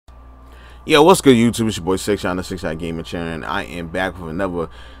Yo, what's good, YouTube? It's your boy 6 on the 6 Gaming channel, and I am back with another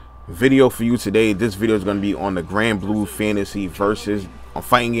video for you today. This video is going to be on the GranBlue Fantasy Versus, a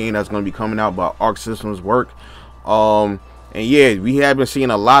fighting game that's going to be coming out by Arc Systems Work. And yeah, we have been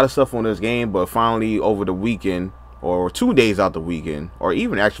seeing a lot of stuff on this game, but finally over the weekend, or 2 days out the weekend, or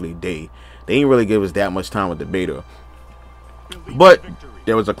even actually a day, they didn't really give us that much time with the beta. But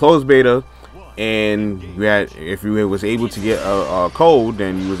there was a closed beta, and you had, if you was able to get a code,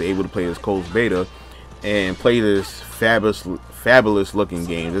 then you was able to play this closed beta and play this fabulous looking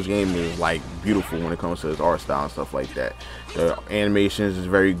game. This game is like beautiful when it comes to its art style and stuff like that. The animations is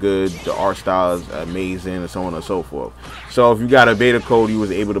very good, the art style is amazing, and so on and so forth. So if you got a beta code, you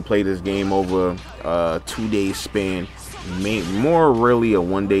was able to play this game over a 2-day span, more really a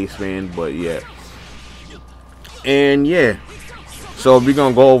 1-day span, but yeah. And yeah, so we're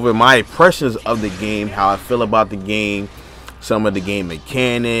going to go over my impressions of the game, how I feel about the game, some of the game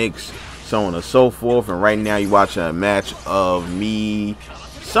mechanics, so on and so forth. And right now you're watching a match of me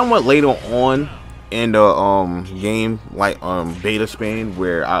somewhat later on in the game, like beta span,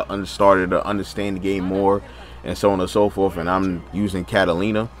 where I started to understand the game more and so on and so forth. And I'm using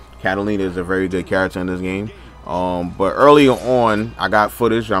Catalina. Catalina is a very good character in this game. But early on, I got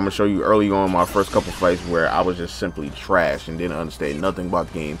footage. I'm gonna show you early on my first couple fights where I was just simply trash and didn't understand nothing about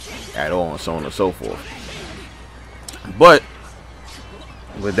the game at all, and so on and so forth. But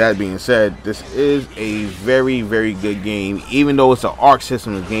with that being said, this is a very, very good game. Even though it's an Arc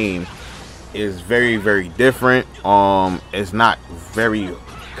Systems game, it's very, very different. It's not very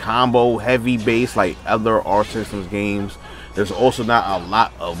combo heavy based like other Arc Systems games. There's also not a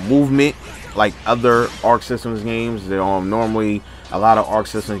lot of movement like other Arc Systems games. There normally a lot of Arc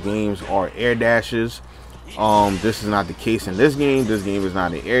Systems games are air dashes. This is not the case in this game. This game is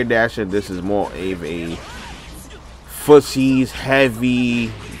not an air dasher. This is more of a footsies heavy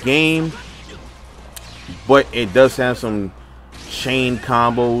game, but it does have some chain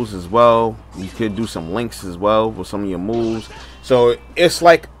combos as well. You could do some links as well with some of your moves. So it's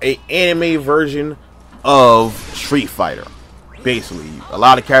like an anime version of Street Fighter. Basically, a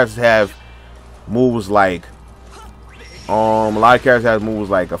lot of characters have moves like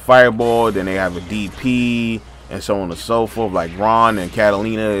a fireball, then they have a DP, and so on and so forth. Like Ron and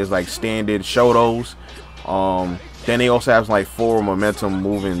Catalina is like standard Shotos. Then they also have like 4 momentum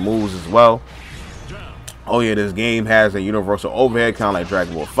moving moves as well. Oh yeah, this game has a universal overhead, kind of like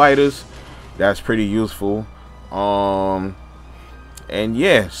Dragon Ball Fighters. That's pretty useful. And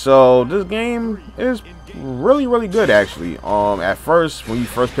yeah, so this game is really, really good actually. At first, when you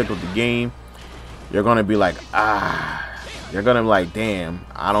first pick up the game, you're gonna be like, you're gonna be like, damn,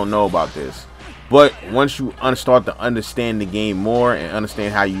 I don't know about this. But once you start to understand the game more and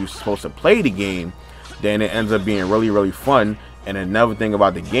understand how you're supposed to play the game, then it ends up being really, really fun. And another thing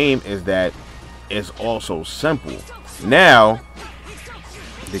about the game is that it's also simple. Now,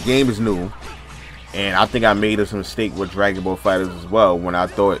 the game is new, and I think I made this mistake with Dragon Ball Fighters as well, when I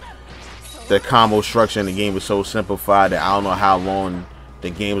thought the combo structure in the game was so simplified that I don't know how long the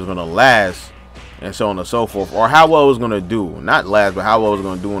game was gonna last, and so on and so forth, or how well it was gonna do. Not last, but how well it was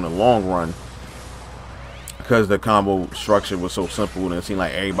gonna do in the long run, because the combo structure was so simple and it seemed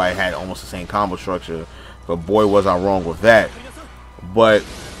like everybody had almost the same combo structure. But boy, was I wrong with that. But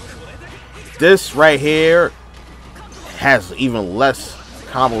this right here has even less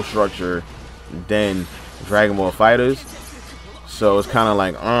combo structure than Dragon Ball Fighters, so it's kind of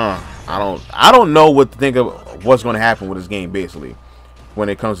like I don't know what to think of what's going to happen with this game basically when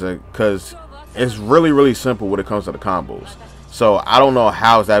it comes to, because it's really, really simple when it comes to the combos. So I don't know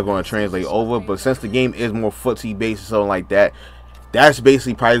how is that going to translate over, but since the game is more footsie based or something like that, that's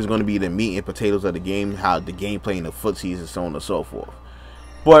basically probably going to be the meat and potatoes of the game, how the gameplay and the footsies and so on and so forth.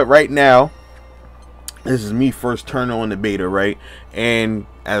 But right now, this is me first turning on the beta, right? And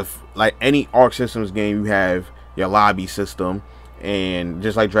as like any Arc Systems game, you have your lobby system, and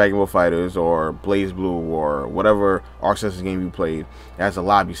just like Dragon Ball Fighters or BlazBlue or whatever Arc Systems game you played, that's a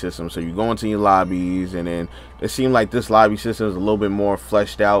lobby system. So you go into your lobbies, and then it seems like this lobby system is a little bit more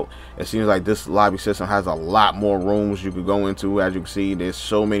fleshed out. It seems like this lobby system has a lot more rooms you could go into. As you can see, there's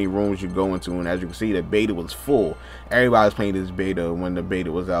so many rooms you go into, and as you can see, the beta was full. Everybody's playing this beta when the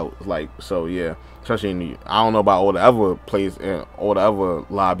beta was out. Like, so yeah, especially in the, I don't know about all the other places, all the other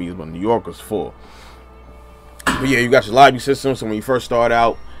lobbies, but New York was full. But yeah, you got your lobby system. So when you first start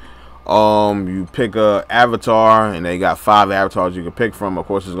out, you pick a avatar, and they got 5 avatars you can pick from. Of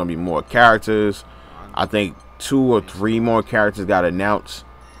course, there's gonna be more characters. I think 2 or 3 more characters got announced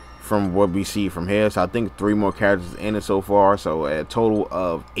from what we see from here. So I think 3 more characters in it so far. So a total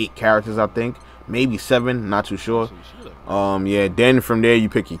of 8 characters, I think, maybe 7, not too sure. Yeah, then from there you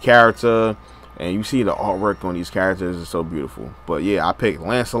pick your character, and you see the artwork on these characters is so beautiful. But yeah, I picked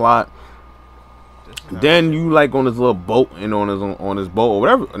Lancelot. Then you like on this little boat, and on this boat or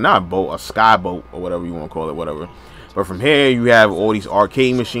whatever, not a boat, a sky boat or whatever you want to call it, whatever. But from here you have all these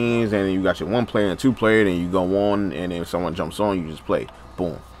arcade machines, and you got your 1-player and 2-player, and you go on, and then if someone jumps on, you just play.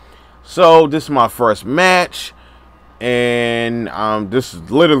 Boom. So this is my first match, and this is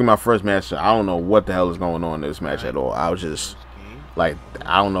literally my first match. So I don't know what the hell is going on in this match at all. I was just like,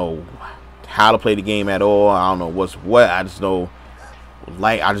 I don't know how to play the game at all. I don't know what's what. I just know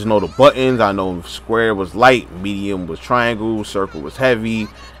light. I just know the buttons. I know square was light, medium was triangle, circle was heavy,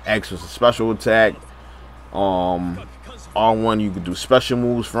 X was a special attack. R1 you could do special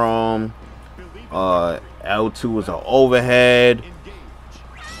moves from. L2 was an overhead,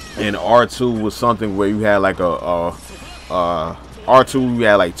 and R2 was something where you had like R2 you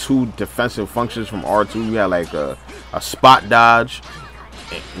had like 2 defensive functions from R2. You had like a spot dodge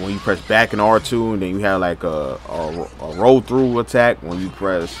when you press back in R2, and then you had like a roll through attack when you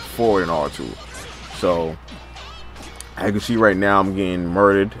press forward in R2. So as you can see right now, I'm getting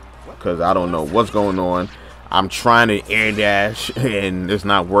murdered because I don't know what's going on. I'm trying to air dash and it's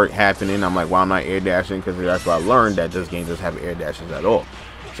not happening. I'm like, well, I'm not air dashing, because that's what I learned, that this game doesn't have air dashes at all.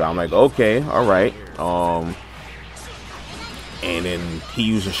 So I'm like, okay, all right. And then he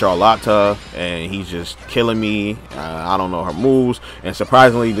using Charlotta, and he's just killing me. I don't know her moves, and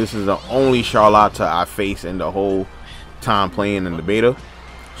surprisingly, this is the only Charlotta I face in the whole time playing in the beta.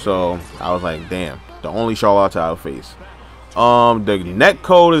 So I was like, damn, the only Charlotta I face. The net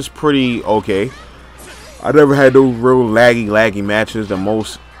code is pretty okay. I never had those real laggy matches. The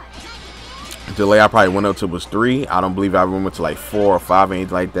most delay I probably went up to was 3. I don't believe I went to like 4 or 5,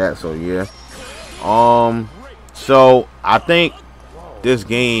 anything like that. So yeah. So I think this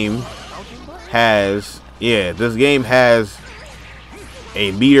game has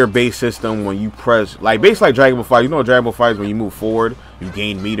a meter based system. When you press, like, basically like Dragon Ball Fight. You know, Dragon Ball Fight is when you move forward, you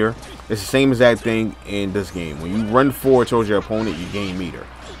gain meter. It's the same exact thing in this game. When you run forward towards your opponent, you gain meter.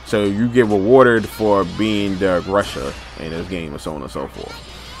 So you get rewarded for being the aggressor in this game, and so on and so forth.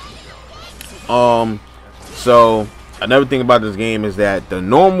 So another thing about this game is that the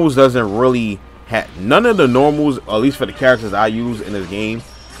normals doesn't really have, none of the normals, at least for the characters I use in this game,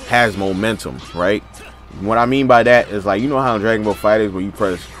 has momentum, right? What I mean by that is, like, you know how in Dragon Ball FighterZ, where you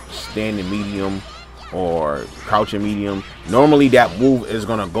press standing medium or crouching medium, normally that move is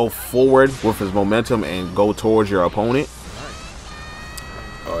gonna go forward with its momentum and go towards your opponent.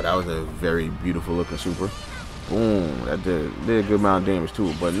 Oh, that was a very beautiful looking super. Boom, that did a good amount of damage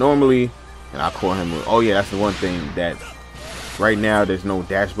too. But normally, and I call him, oh yeah, that's the one thing, that right now there's no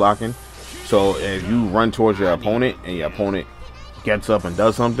dash blocking. So if you run towards your opponent and your opponent gets up and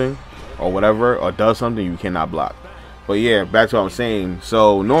does something or whatever, or does something, you cannot block. But yeah, back to what I'm saying.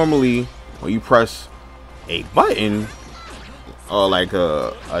 So normally when you press a button, or like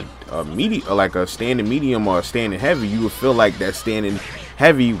a medium, or like a standing medium or a standing heavy, you would feel like that standing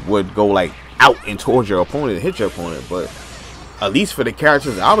heavy would go like out and towards your opponent and hit your opponent. But at least for the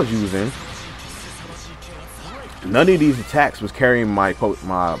characters I was using, none of these attacks was carrying my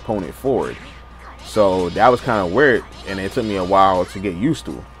opponent forward. So that was kind of weird, and it took me a while to get used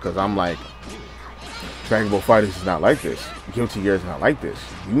to, because I'm like, Dragon Ball FighterZ is not like this. Guilty Gear is not like this.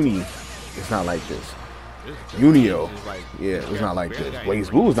 Uni is not like this. Unio, yeah, it's not like this.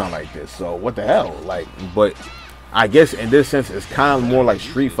 BlazBlue is not like this. So what the hell? Like, but I guess in this sense, it's kind of more like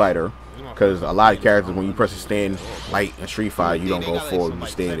Street Fighter, because a lot of characters, when you press a stand light in Street Fighter, you don't go forward, you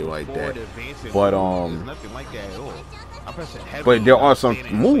stay there like that. But there are some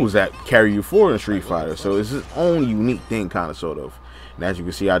moves that carry you forward in Street Fighter, so it's its own unique thing, kind of, sort of. And as you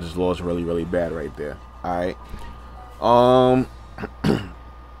can see, I just lost really bad right there. All right.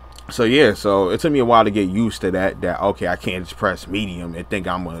 So yeah, so it took me a while to get used to that okay, I can't just press medium and think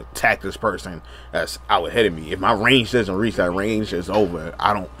I'm gonna attack this person that's out ahead of me. If my range doesn't reach that range, it's over.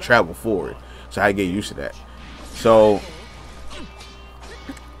 I don't travel forward. So I had to get used to that. So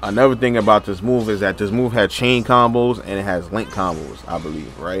another thing about this move is that this move had chain combos and it has link combos, I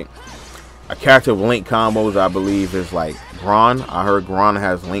believe, right? A character with link combos, I believe, is like Gron. I heard Gron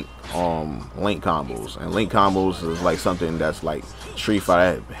has link combos, and link combos is like something that's like Street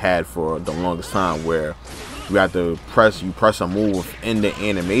Fighter had for the longest time, where you have to press a move in the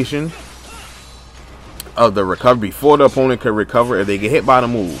animation of the recovery before the opponent can recover. If they get hit by the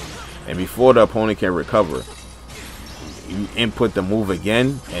move, and before the opponent can recover, you input the move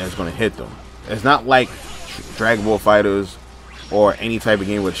again and it's going to hit them. It's not like Dragon Ball FighterZ or any type of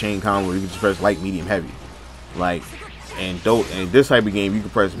game with chain combo where you can just press light, medium, heavy. Like, and this type of game, you can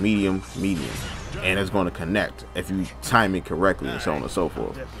press medium, medium. and it's going to connect if you time it correctly, and so on and so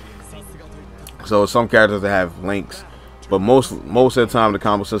forth. So some characters that have links, but most of the time the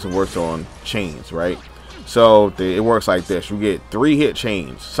combo system works on chains, right? So it works like this: you get 3 hit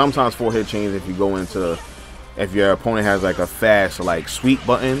chains, sometimes 4 hit chains if you go into, if your opponent has like a fast like sweep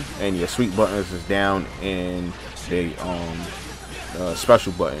button, and your sweep buttons is down in the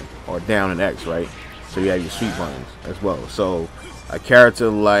special button, or down in X, right? So you have your sweep buttons as well. So a character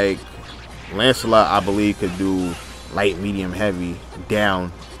like Lancelot, I believe, could do light, medium, heavy,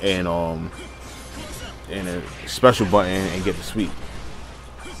 down, and a special button and get the sweep.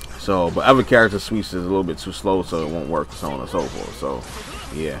 So, but other characters' sweeps is a little bit too slow, so it won't work, so on and so forth. So,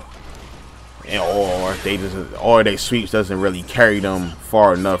 yeah, and or they sweeps doesn't really carry them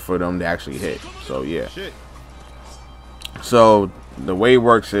far enough for them to actually hit. So yeah. So the way it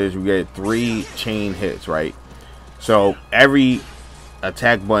works is you get 3 chain hits, right? So every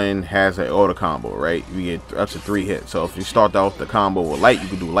attack button has an auto combo, right? You get up to 3 hits. So if you start off the combo with light, you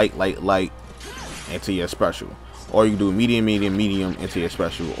can do light, light, light into your special, or you can do medium, medium, medium into your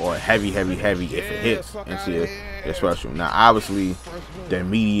special, or heavy, heavy, heavy if it hits into your special. Now obviously the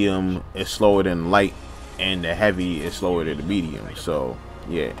medium is slower than light, and the heavy is slower than the medium. So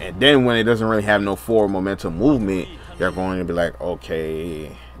yeah, and then when it doesn't really have no forward momentum movement, you're going to be like,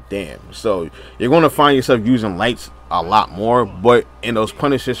 okay, damn. So you're going to find yourself using lights a lot more, but in those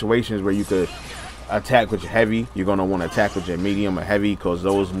punish situations where you could attack with your heavy, you're going to want to attack with your medium or heavy, because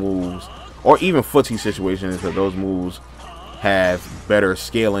those moves, or even footsie situations, because those moves have better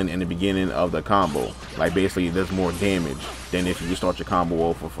scaling in the beginning of the combo. Like basically there's more damage than if you start your combo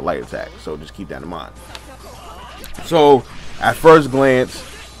off with a light attack. So just keep that in mind. So at first glance,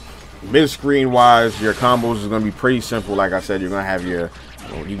 mid-screen wise, your combos is going to be pretty simple. Like I said, you're going to have you're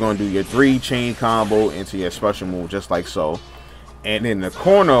going to do your 3 chain combo into your special move, just like so. And in the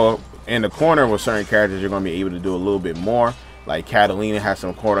corner with certain characters, you're going to be able to do a little bit more. Like Catalina has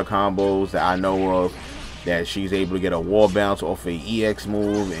some corner combos that I know of, that she's able to get a wall bounce off a EX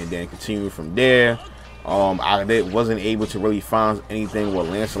move and then continue from there. I wasn't able to really find anything with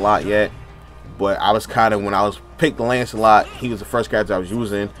Lancelot yet, but I was kind of, when I was picked Lancelot, he was the first character I was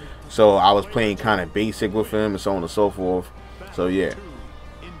using, so I was playing kind of basic with him and so on and so forth. So yeah,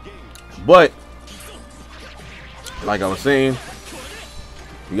 but like I was saying,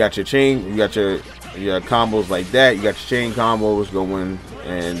 you got your chain, you got your combos like that, you got your chain combos going,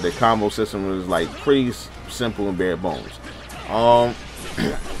 and the combo system is like pretty simple and bare bones.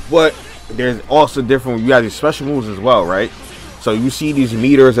 But there's also different, you got these special moves as well, right? So you see these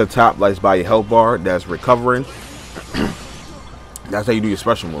meters at top, like by your health bar, that's recovering. That's how you do your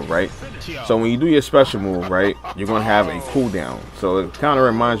special move, right? So when you do your special move, right, you're gonna have a cooldown. So it kind of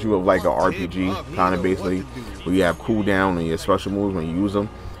reminds you of like an RPG, kind of basically, where you have cooldown on your special moves when you use them.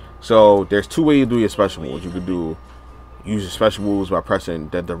 So there's 2 ways to do your special moves. You could use your special moves by pressing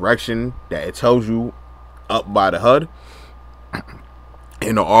the direction that it tells you up by the HUD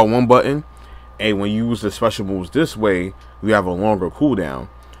in the R1 button. And when you use the special moves this way, you have a longer cooldown.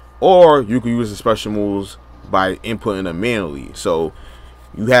 Or you can use the special moves by inputting them manually. So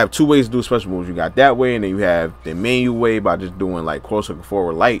you have 2 ways to do special moves. You got that way, and then you have the manual way by just doing like cross circle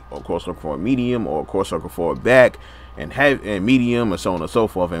forward light, or cross circle forward medium, or cross circle forward back and heavy and medium, and so on and so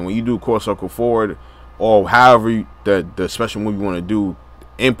forth. And when you do cross circle forward, or however the special move you want to do,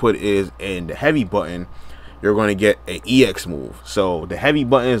 input is in the heavy button, you're going to get an EX move. So the heavy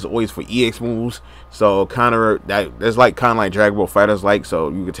button is always for EX moves. So kind of that's like kind of like Dragon Ball Fighters, like, so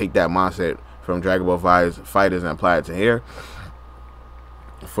you can take that mindset from Dragon Ball Fighters and apply it to here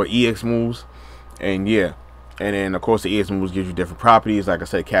for EX moves. And yeah, and then of course the EX moves gives you different properties. Like I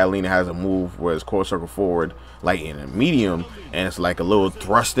said, Catalina has a move where it's cross circle forward, light, and a medium, and it's like a little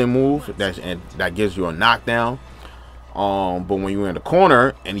thrusting move that gives you a knockdown. But when you're in the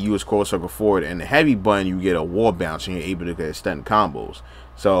corner and you use cross circle forward and the heavy button, you get a wall bounce and you're able to get extended combos.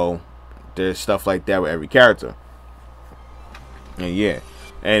 So there's stuff like that with every character. And yeah,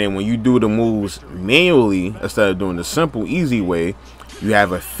 and then when you do the moves manually instead of doing the simple easy way, you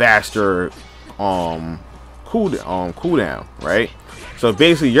have a faster cooldown, right? So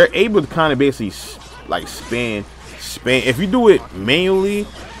basically you're able to kind of basically like span. If you do it manually,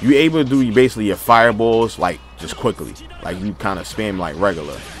 you're able to do basically your fireballs like just quickly, like you kind of spam like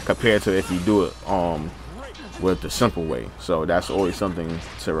regular, compared to if you do it with the simple way. So that's always something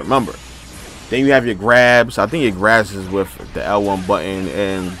to remember. Then you have your grabs. I think your grabs is with the L1 button,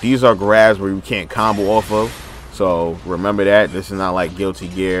 and these are grabs where you can't combo off of. So remember that. This is not like Guilty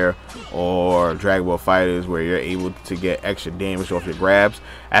Gear or Dragon Ball Fighters where you're able to get extra damage off your grabs.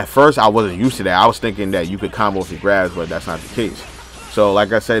 At first, I wasn't used to that. I was thinking that you could combo off your grabs, but that's not the case. So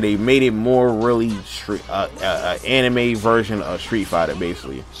like I said, they made it more really anime version of Street Fighter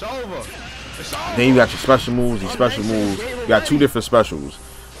basically. Then you got your special moves. These special moves, you got 2 different specials.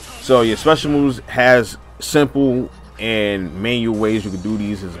 So your special moves has simple and manual ways you can do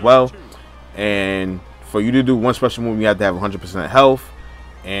these as well. And for you to do one special move, you have to have 100% health,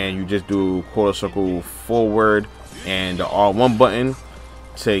 and you just do quarter circle forward and the R1 button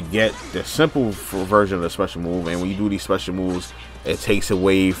to get the simple version of the special move. And when you do these special moves, it takes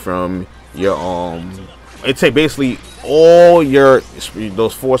away from your it takes basically all your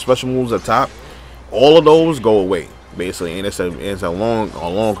those 4 special moves up top. All of those go away basically, and it's a long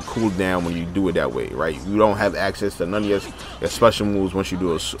cooldown when you do it that way, right? You don't have access to none of your special moves once you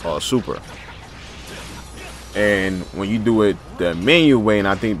do a super. And when you do it the manual way, and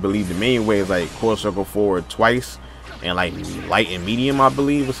I believe the manual way is like quarter circle forward twice, and like light and medium, I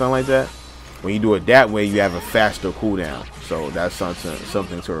believe, or something like that. When you do it that way, you have a faster cooldown. So that's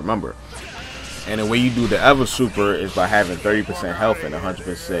something to remember. And the way you do the other super is by having 30% health and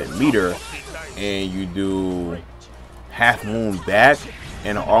 100% meter, and you do half moon back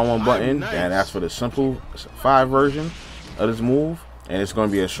and an R1 button, and that's for the simplified version of this move, and it's going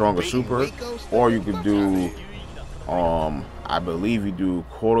to be a stronger super. Or you could do I believe you do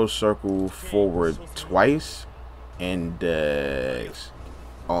quarter circle forward twice and the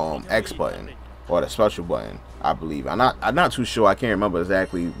X button or the special button, I believe. I'm not too sure. I can't remember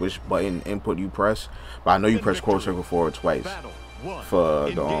exactly which button input you press, but I know you press quarter circle forward twice for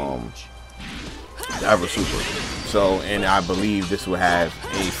the ever super. So, and I believe this will have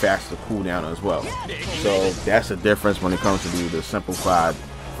a faster cooldown as well. So that's the difference when it comes to the simplified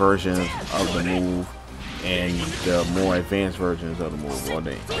versions of the move and the more advanced versions of the move, or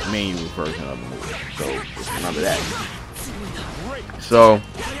the manual version of the move. So just remember that. So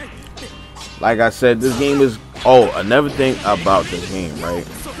like I said, this game is another thing about this game, right?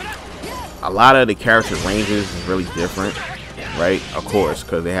 A lot of the character ranges is really different, right? Of course,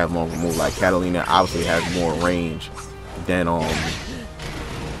 because they have longer moves. Like Catalina obviously has more range than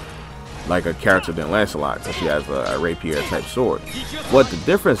like a character than Lancelot, because she has a rapier type sword. What the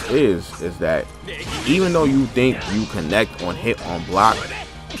difference is that even though you think you connect on hit on block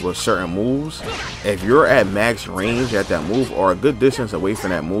with certain moves, if you're at max range at that move or a good distance away from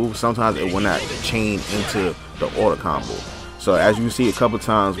that move, sometimes it will not chain into the auto combo. So as you see a couple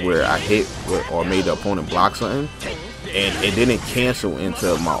times where I hit or made the opponent block something, and it didn't cancel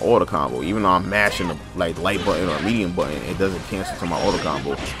into my auto combo, even though I'm mashing the light button or medium button, it doesn't cancel to my auto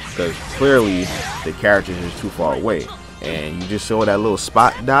combo because clearly the character is too far away. And you just saw that little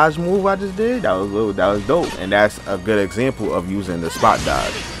spot dodge move I just did. That was dope, and that's a good example of using the spot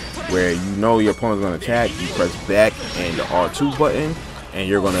dodge, where you know your opponent's gonna attack, you press back and the R2 button, and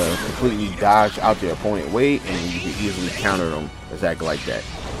you're gonna completely dodge out the opponent way, and you can easily counter them exactly like that.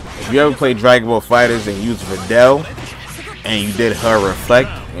 If you ever played Dragon Ball Fighters and used Videl, and you did her reflect,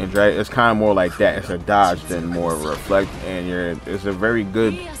 and it's kind of more like that. It's a dodge than more of a reflect, and it's a very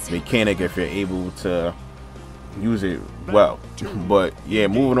good mechanic if you're able to use it well. But yeah,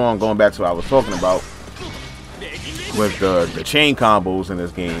 moving on, going back to what I was talking about with the chain combos in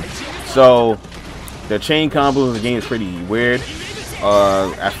this game. So the chain combos in the game is pretty weird.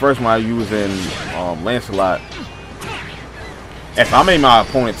 At first when I was using Lancelot, if I made my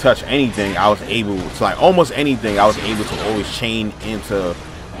opponent touch anything, I was able to, like almost anything, I was able to always chain into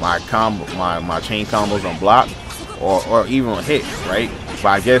my chain combos on block or even on hit, right? But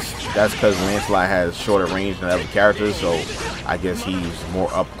I guess that's because Lancelot has shorter range than other characters, so I guess he's more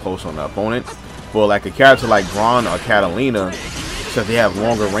up close on the opponent. But like a character like Braun or Catalina, since they have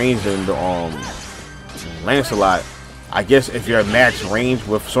longer range than the Lancelot, I guess if you're at max range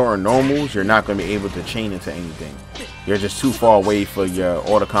with certain normals, you're not going to be able to chain into anything. You're just too far away for your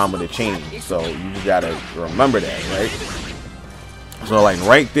auto combo to chain. So you just got to remember that, right? So like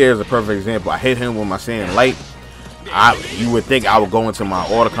right there is a perfect example. I hit him with my Sand Light. You would think I would go into my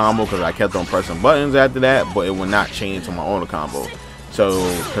auto combo because I kept on pressing buttons after that, but it would not chain into my auto combo. So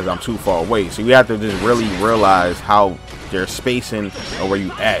because I'm too far away. So you have to just really realize how they're spacing or where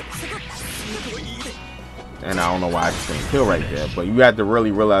you at. And I don't know why I just didn't kill right there, but you have to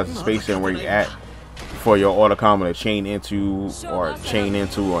really realize the spacing where you're at for your auto combo to chain into or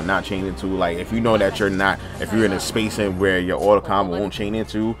not chain into. Like if you know that if you're in a spacing where your auto combo won't chain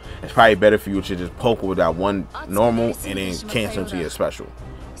into, it's probably better for you to just poke with that one normal and then cancel into your special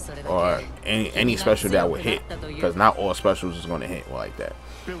or any special that would hit, because not all specials is going to hit like that.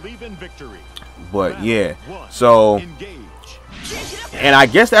 But yeah, so, and I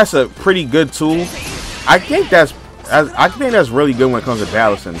guess that's a pretty good tool. I think that's really good when it comes to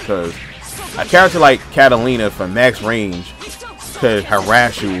balancing, because a character like Catalina for max range, could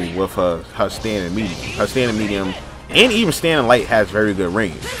harass you with her standing medium. Her standing medium and even standing light has very good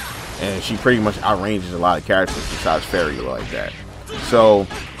range, and she pretty much outranges a lot of characters besides Fairy like that. So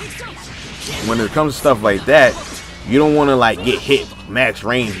when it comes to stuff like that, you don't want to like get hit max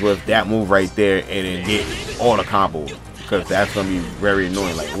range with that move right there and then get auto combo, because that's gonna be very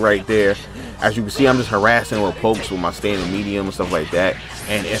annoying. Like right there, as you can see, I'm just harassing with pokes with my standing medium and stuff like that.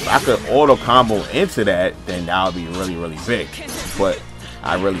 And if I could auto combo into that, then that would be really, really big. But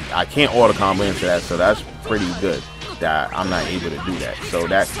I can't auto combo into that, so that's pretty good that I'm not able to do that. So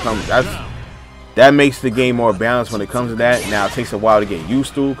that makes the game more balanced when it comes to that. Now it takes a while to get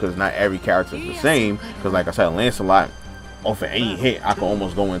used to, because not every character is the same. Because like I said, Lancelot, off of any hit, I can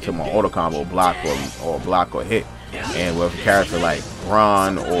almost go into my auto combo block or block or hit. And with a character like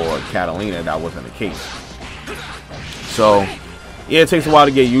Ron or Catalina, that wasn't the case. So yeah, it takes a while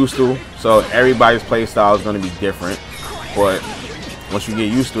to get used to. So everybody's play style is going to be different, but once you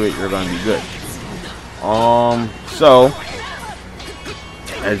get used to it, you're going to be good. So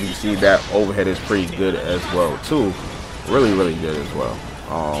as you can see, that overhead is pretty good as well too. Really, really good as well.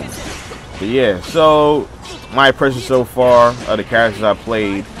 But yeah, so my impression so far of the characters I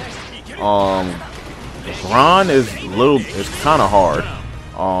played, Ron is kind of hard,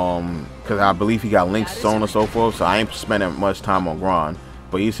 because I believe he got links, so on and so forth. So I ain't spending much time on Ron,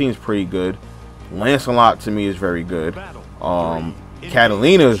 but he seems pretty good. Lancelot to me is very good.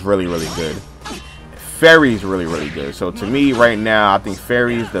 Catalina is really, really good. Fairy's really, really good. So to me right now, I think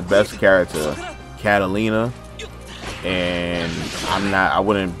Fairy's the best character. Catalina, and I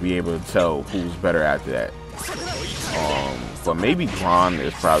wouldn't be able to tell who's better after that. But maybe Ron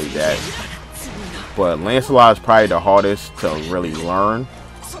is probably that. But Lancelot is probably the hardest to really learn.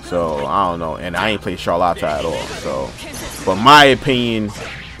 So I don't know, and I ain't played Charlotta at all. So, but my opinion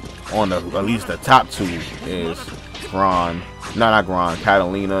on at least the top two is Ron. No, not Ron.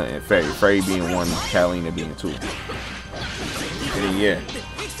 Catalina and Fairy. Fairy being one, Catalina being two. And yeah.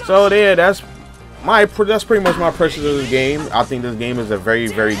 So there, that's pretty much my impression of the game. I think this game is a very,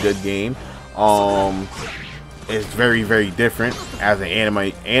 very good game. It's very, very different as an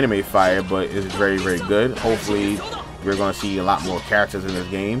anime fire, but it's very, very good. Hopefully, we're going to see a lot more characters in this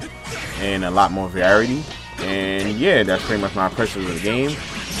game and a lot more variety. And yeah, that's pretty much my impression of the game.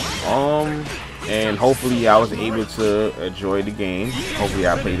 And hopefully I was able to enjoy the game. Hopefully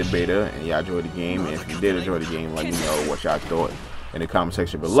I played the beta and y'all enjoyed the game. And if you did enjoy the game, let me know what y'all thought in the comment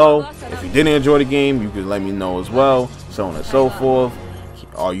section below. If you didn't enjoy the game, you could let me know as well, so on and so forth.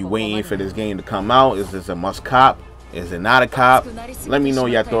 Are you waiting for this game to come out? Is this a must cop? Is it not a cop? Let me know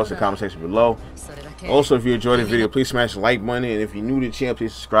your thoughts in the comment section below. Also, if you enjoyed the video, please smash the like button, and if you're new to the channel,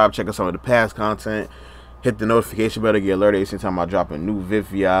 please subscribe. Check out some of the past content. Hit the notification bell to get alerted every time I drop a new vid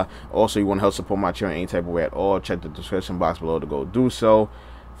for y'all. Also, you want to help support my channel any type of way at all, check the description box below to go do so.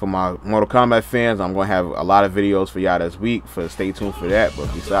 For my Mortal Kombat fans, I'm going to have a lot of videos for y'all this week, so stay tuned for that.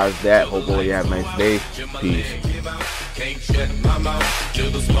 But besides that, hope all you have a nice day. Peace.